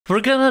We're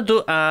gonna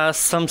do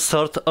some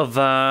sort of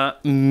a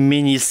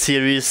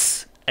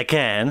mini-series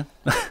again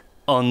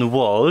on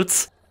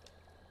Waltz.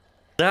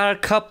 There are a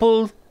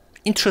couple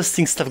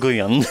interesting stuff going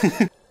on.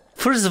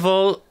 First of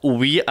all,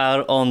 we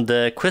are on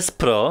the Quest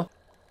Pro.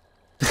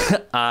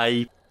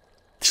 I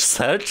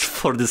searched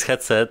for this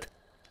headset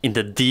in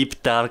the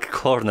deep dark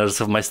corners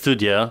of my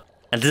studio,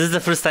 and this is the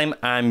first time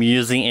I'm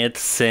using it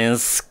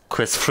since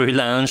Quest 3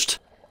 launched.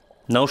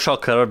 No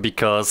shocker,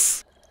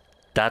 because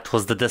that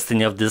was the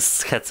destiny of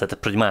this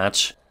headset pretty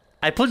much.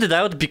 I pulled it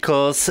out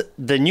because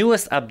the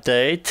newest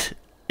update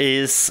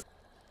is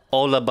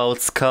all about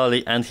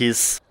Skully and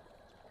his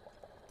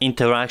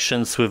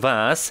interactions with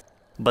us,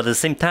 but at the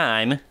same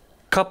time,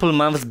 couple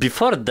months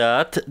before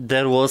that,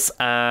 there was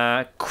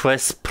a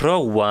Quest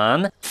Pro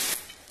one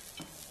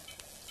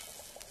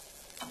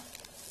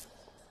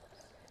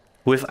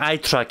with eye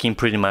tracking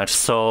pretty much,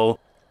 so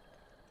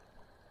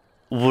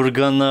we're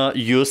gonna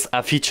use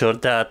a feature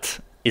that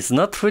is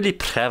not really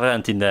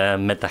prevalent in the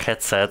meta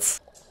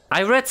headsets.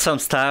 I read some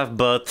stuff,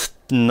 but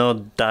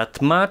not that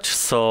much,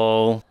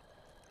 so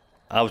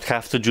I would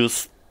have to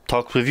just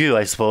talk with you,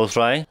 I suppose,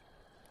 right?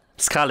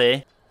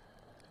 Skully?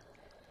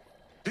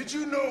 Did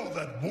you know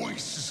that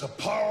voice is a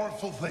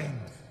powerful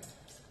thing?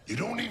 You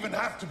don't even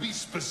have to be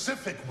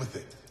specific with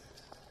it.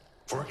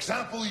 For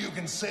example, you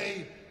can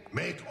say,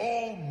 make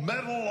all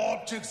metal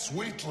objects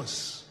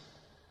weightless.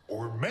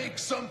 Or make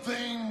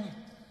something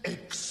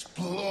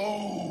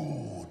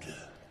explode.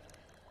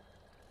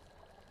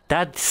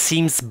 That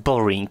seems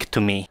boring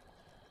to me.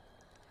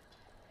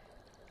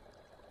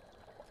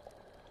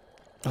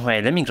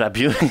 Wait, let me grab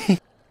you.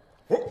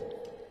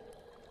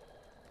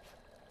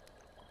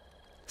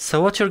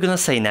 So what you're gonna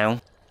say now?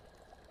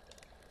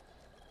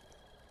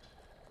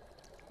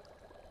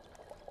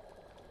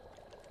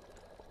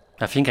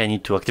 I think I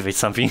need to activate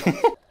something.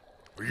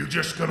 Are you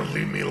just gonna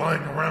leave me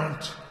lying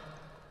around?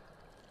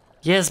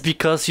 Yes,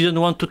 because you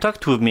don't want to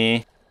talk with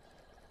me.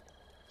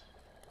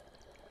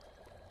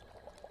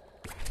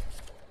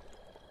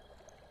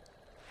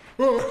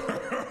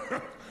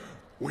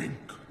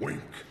 Wink,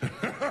 wink.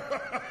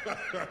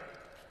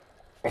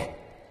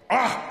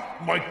 Oh,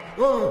 my...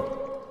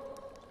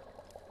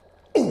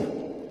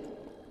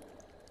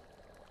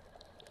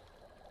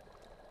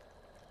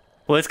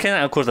 Well, it's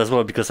kinda awkward as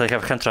well because I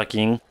have hand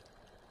tracking.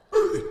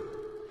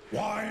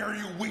 Why are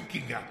you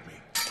winking at me?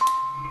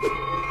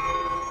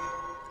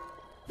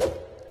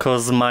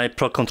 Cause my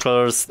Pro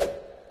controllers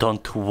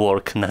don't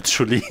work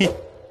naturally.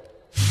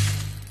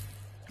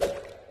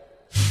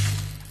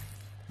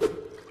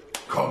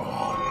 Come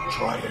on,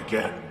 try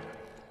again.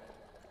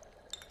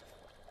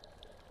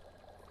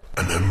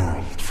 An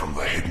emerald from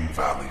the hidden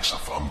valleys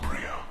of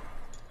Umbria.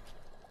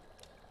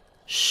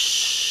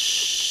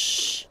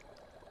 Shh.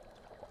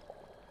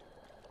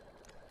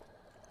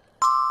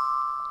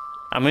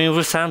 I mean,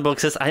 with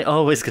sandboxes, I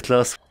always get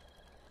lost.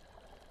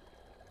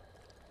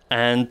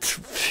 And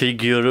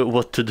figure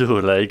what to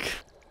do, like...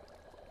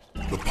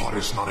 The pot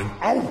is not in...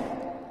 Ow!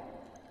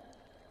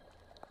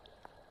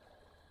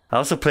 I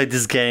also play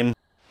this game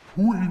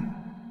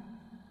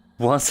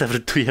once every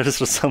 2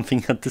 years or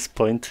something at this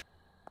point.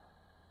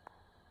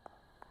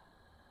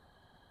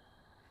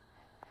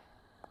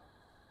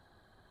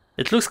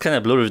 It looks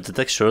kinda blurry with the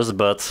textures,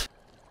 but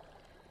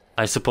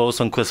I suppose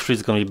on Quest 3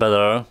 it's gonna be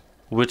better,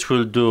 which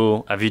we'll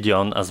do a video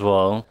on as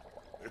well.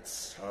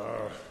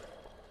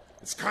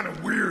 It's kind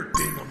of weird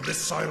being on this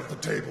side of the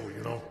table,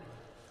 you know?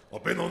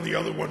 I've been on the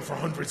other one for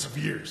hundreds of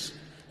years.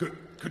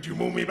 Could you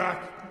move me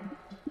back?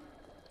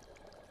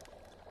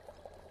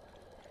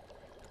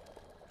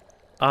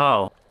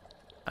 Oh,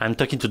 I'm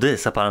talking to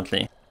this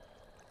apparently.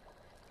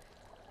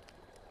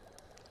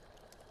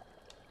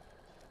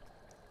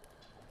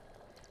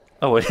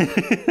 Oh wait.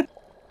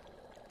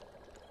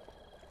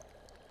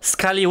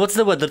 Skully, what's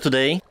the weather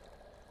today?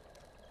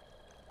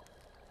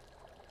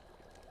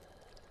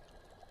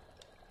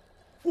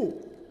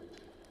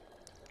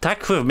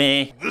 Talk with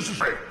me. This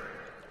is it.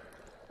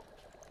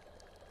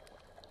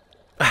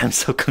 I'm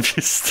so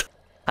confused.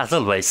 As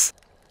always.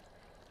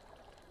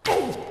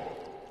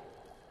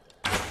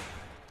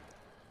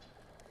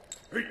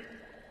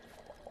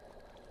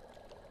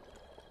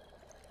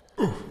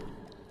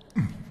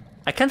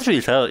 I can't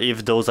really tell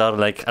if those are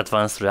like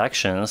advanced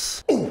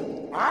reactions. To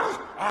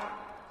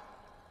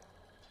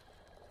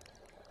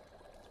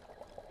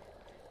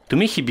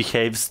me he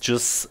behaves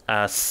just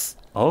as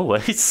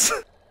always.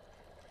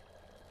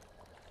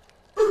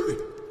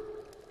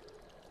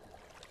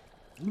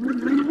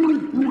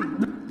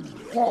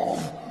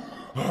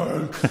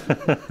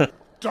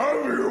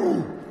 Damn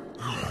you!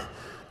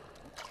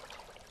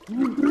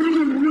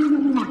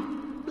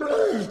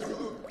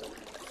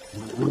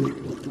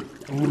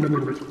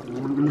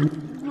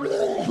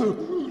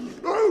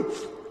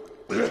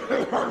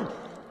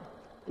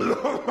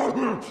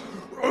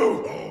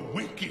 Oh,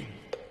 winking.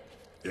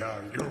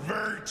 Yeah, you're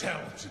very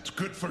talented.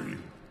 Good for you.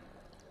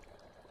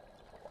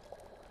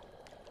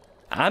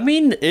 I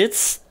mean,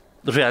 it's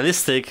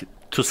realistic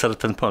to a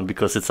certain point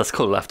because it's a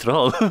skull after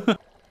all.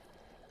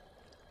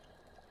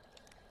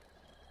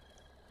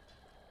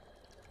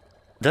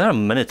 There are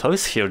many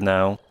toys here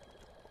now.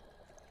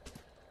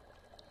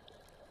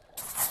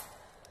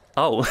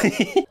 Oh.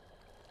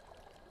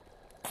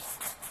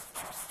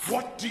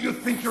 What do you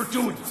think you're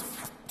doing?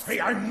 Hey,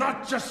 I'm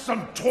not just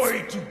some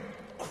toy to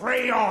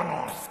crayon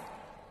on.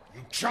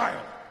 You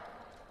child.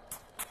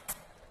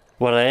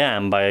 Well, I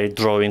am by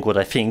drawing what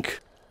I think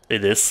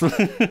it is.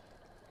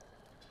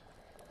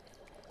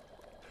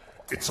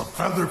 It's a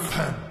feather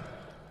pen.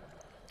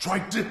 Try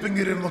dipping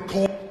it in the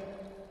cold.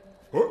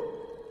 Huh?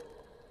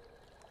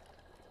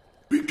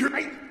 Be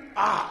careful.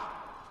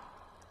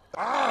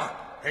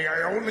 Hey,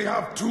 I only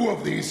have 2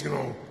 of these, you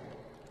know.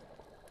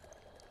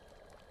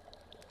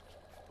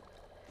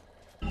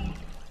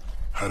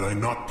 Had I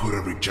not put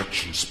a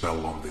rejection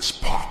spell on this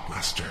pot,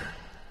 Master,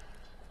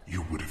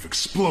 you would have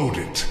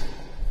exploded.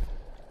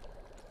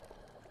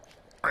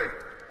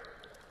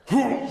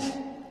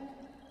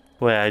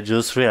 Well, I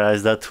just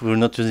realized that we're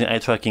not using eye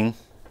tracking.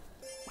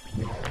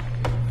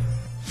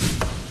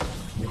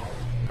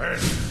 Hey,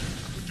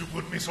 could you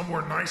put me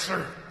somewhere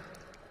nicer?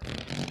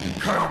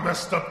 Kinda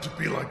messed up to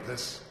be like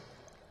this.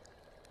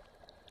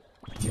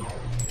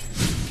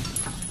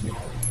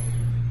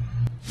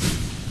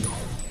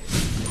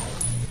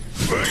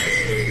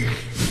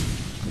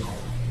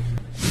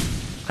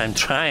 I'm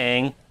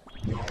trying.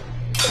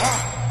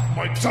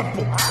 My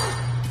temple!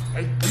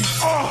 Hey.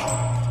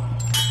 Oh!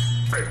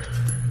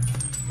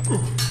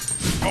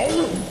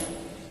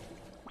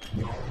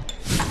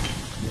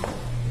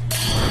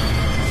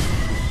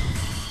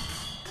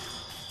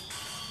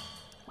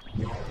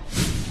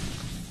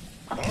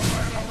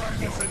 Alright,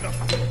 that's enough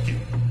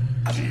thinking.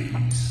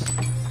 Jeez.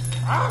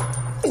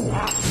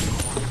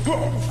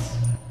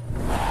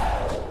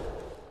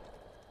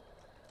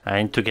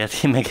 I need to get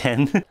him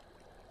again.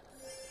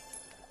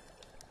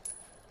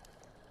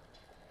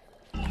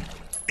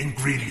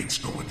 Ingredients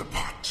go in the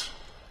pot.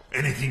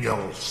 Anything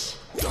else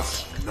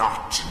does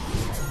not.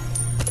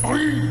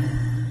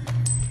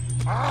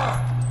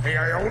 Hey,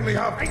 I only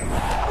have...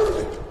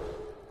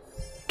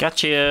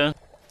 Gotcha.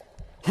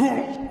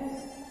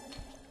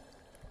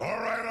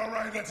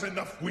 Alright, that's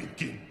enough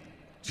winking.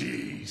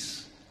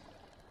 Jeez.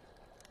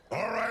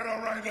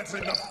 Alright, that's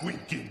enough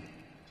winking.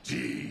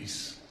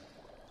 Jeez.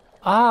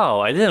 Oh,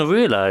 I didn't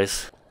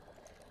realize.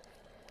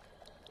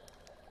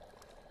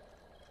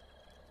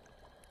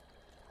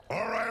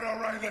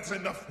 Alright, that's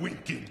enough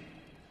winking.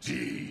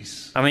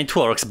 Jeez. I mean, it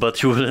works,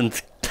 but you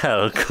wouldn't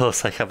tell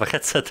because I have a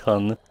headset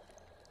on.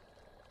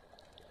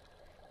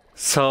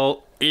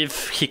 So,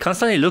 if he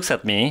constantly looks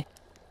at me...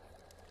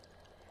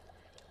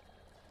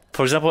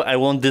 For example, I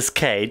want this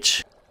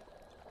cage.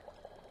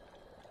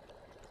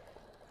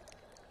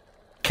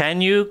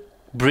 Can you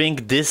bring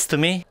this to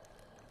me?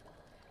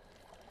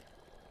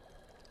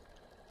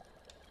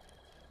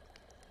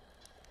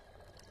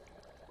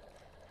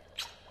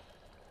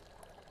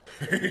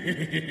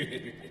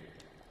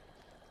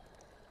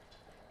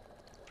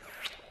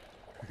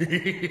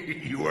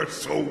 You are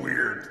so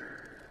weird.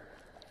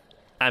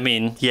 I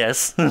mean,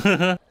 yes.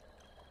 Hey,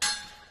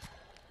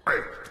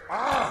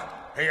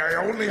 I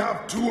only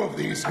have 2 of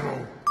these, you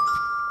know.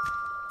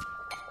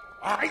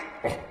 I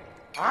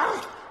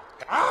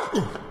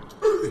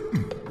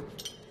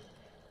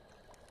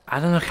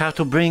don't know how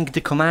to bring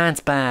the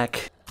commands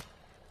back.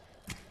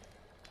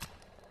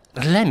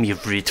 Let me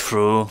read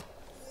through.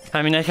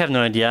 I mean, I have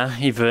no idea,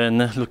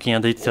 even looking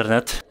at the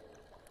internet.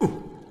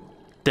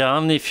 The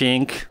only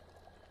thing...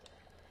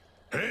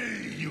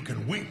 Hey, you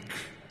can wink.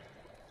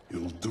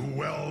 You'll do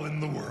well in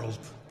the world.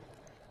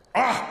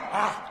 My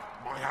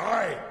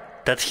eye!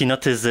 that he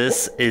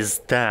notices is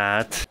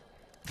that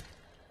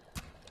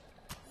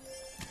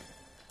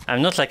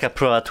I'm not like a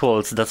pro at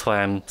Waltz, that's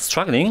why I'm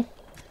struggling.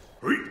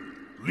 Hey,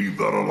 leave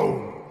that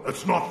alone.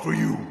 That's not for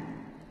you.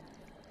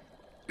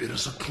 It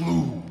is a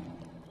clue.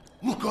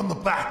 Look on the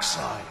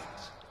backside.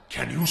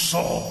 Can you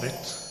solve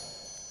it?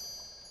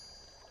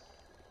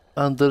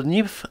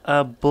 Underneath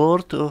a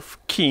board of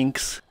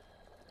kings.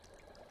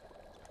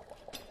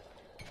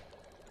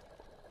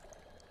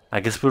 I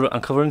guess we're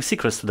uncovering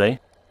secrets today.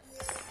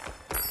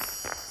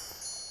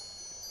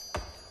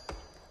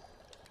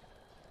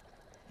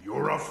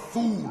 You're a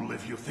fool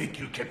if you think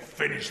you can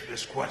finish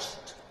this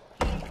quest.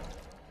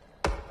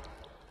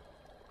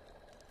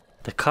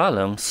 The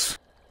columns.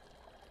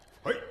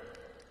 Hey.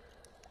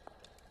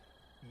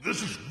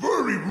 This is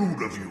very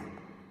rude of you.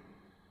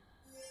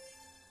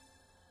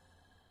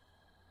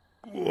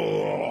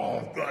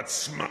 Oh, that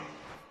smell.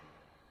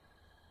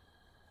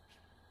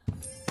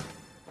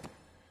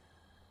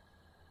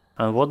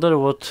 I wonder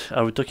what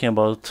are we talking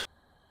about?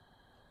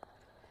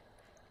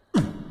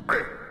 Hey.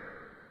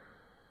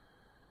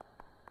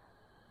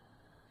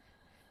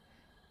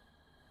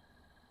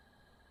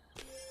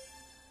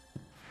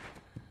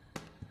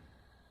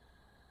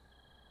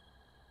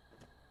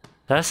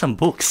 There are some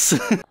books.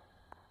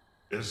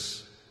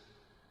 Is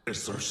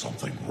there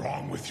something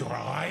wrong with your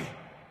eye?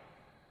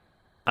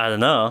 I don't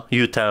know,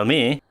 you tell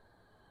me.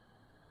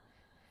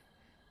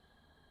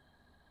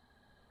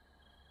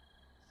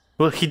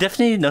 Well, he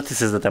definitely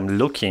notices that I'm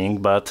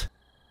looking, but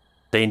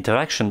the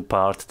interaction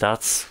part,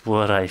 that's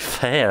what I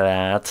fail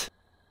at.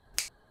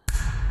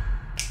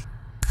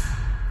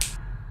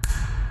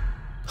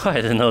 I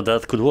didn't know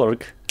that could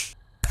work.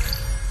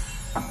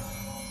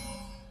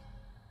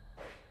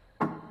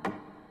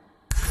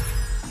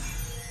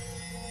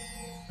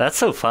 That's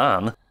so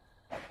fun.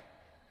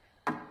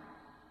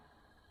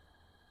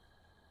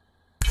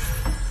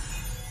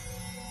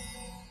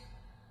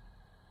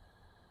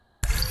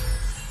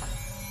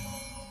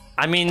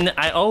 I mean,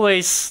 I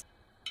always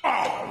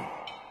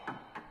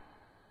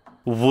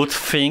would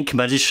think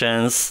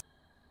magicians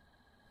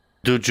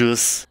do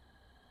just...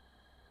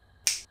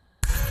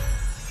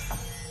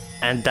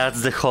 And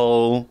that's the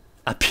whole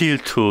appeal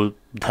to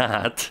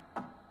that.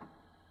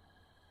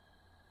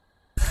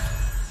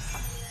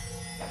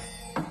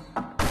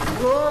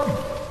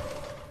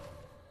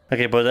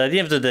 Okay, but at the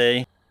end of the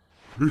day,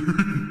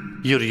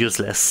 you're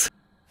useless.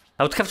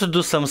 I would have to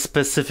do some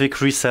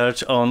specific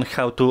research on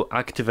how to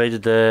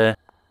activate the...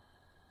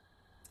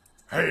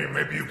 Hey,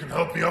 maybe you can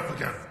help me up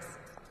again.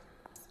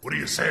 What do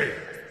you say?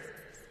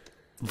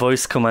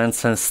 Voice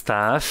commands and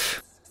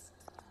stuff.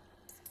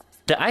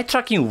 The eye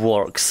tracking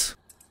works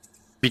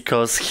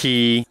because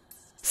he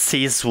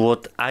sees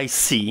what I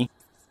see.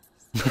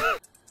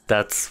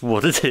 That's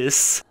what it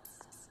is.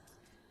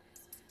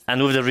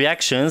 And with the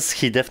reactions,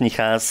 he definitely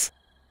has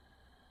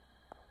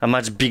a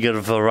much bigger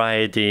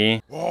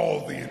variety.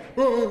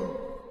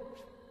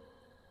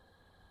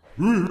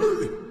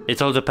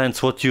 It all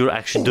depends what you're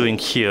actually doing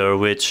here,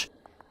 which...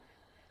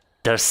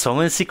 There's so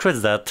many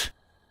secrets that...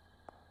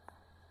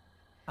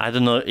 I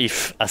don't know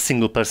if a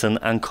single person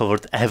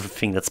uncovered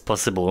everything that's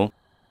possible.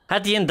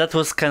 At the end, that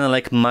was kind of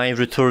like my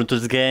return to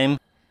the game,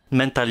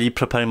 mentally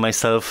preparing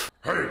myself.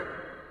 Hey,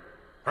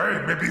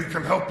 maybe you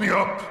can help me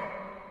up.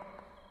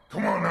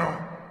 Come on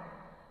now.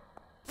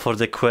 For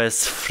the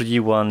quest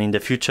 3-1 in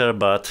the future,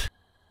 but...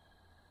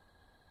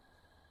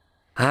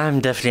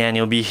 I'm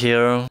definitely a newbie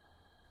here.